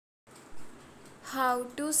How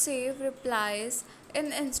to save replies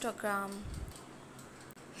in Instagram.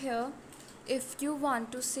 Here, if you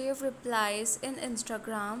want to save replies in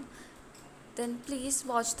Instagram, then please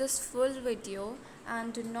watch this full video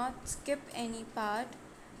and do not skip any part.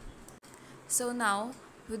 So now,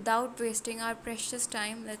 without wasting our precious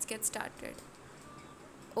time, let's get started.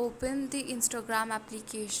 Open the Instagram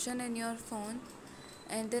application in your phone,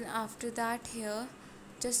 and then after that, here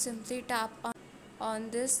just simply tap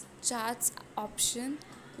on this chats option,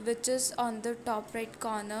 which is on the top right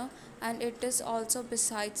corner, and it is also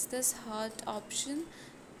besides this heart option.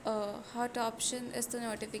 Heart option is the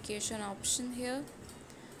notification option. Here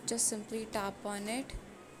just simply tap on it,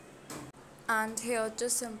 and here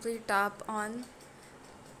just simply tap on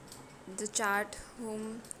the chat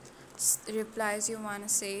whom replies you want to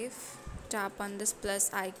save. Tap on this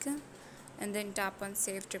plus icon and then tap on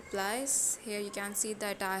saved replies. Here you can see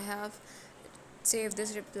that I have saved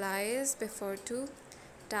this replies before to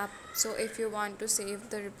tap. So if you want to save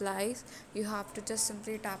the replies, you have to just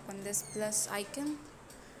simply tap on this plus icon,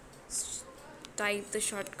 type the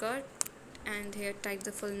shortcut, and here type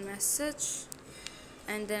the full message,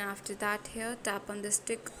 and then after that here tap on this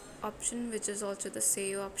tick option, which is also the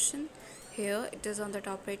save option. Here it is on the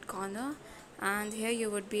top right corner, and here you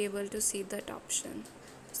would be able to see that option.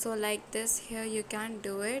 So like this, here you can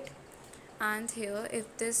do it. And here,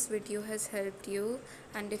 if this video has helped you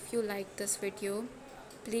and if you like this video,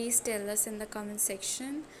 please tell us in the comment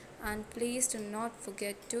section, and please do not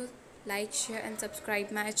forget to like, share and subscribe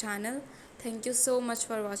my channel. Thank you so much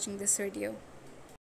for watching this video.